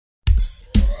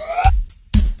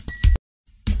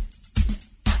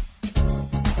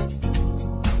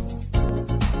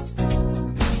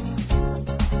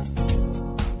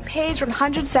Page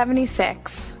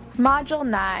 176, Module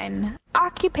 9,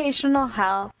 Occupational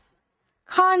Health.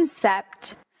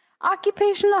 Concept.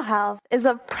 Occupational health is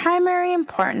of primary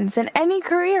importance in any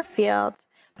career field.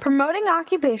 Promoting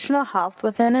occupational health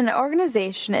within an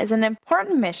organization is an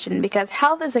important mission because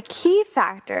health is a key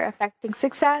factor affecting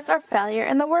success or failure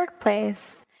in the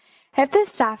workplace. If the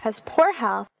staff has poor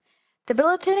health,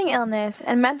 debilitating illness,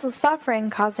 and mental suffering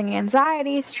causing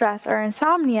anxiety, stress, or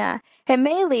insomnia, it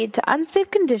may lead to unsafe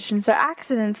conditions or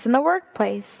accidents in the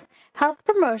workplace. Health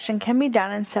promotion can be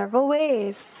done in several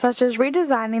ways, such as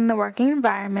redesigning the working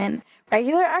environment,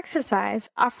 regular exercise,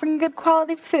 offering good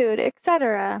quality food,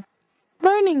 etc.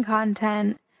 Learning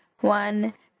content.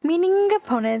 1. Meaning and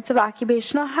components of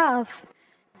occupational health.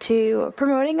 2.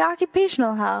 Promoting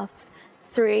occupational health.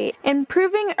 3.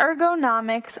 Improving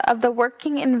ergonomics of the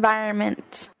working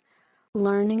environment.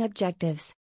 Learning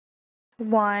objectives.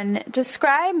 1.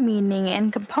 Describe meaning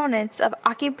and components of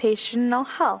occupational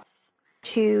health.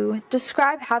 2.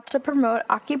 Describe how to promote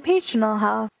occupational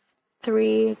health.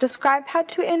 3. Describe how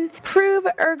to improve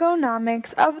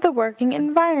ergonomics of the working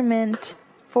environment.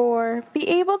 4. Be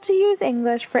able to use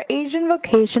English for Asian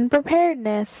vocation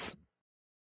preparedness.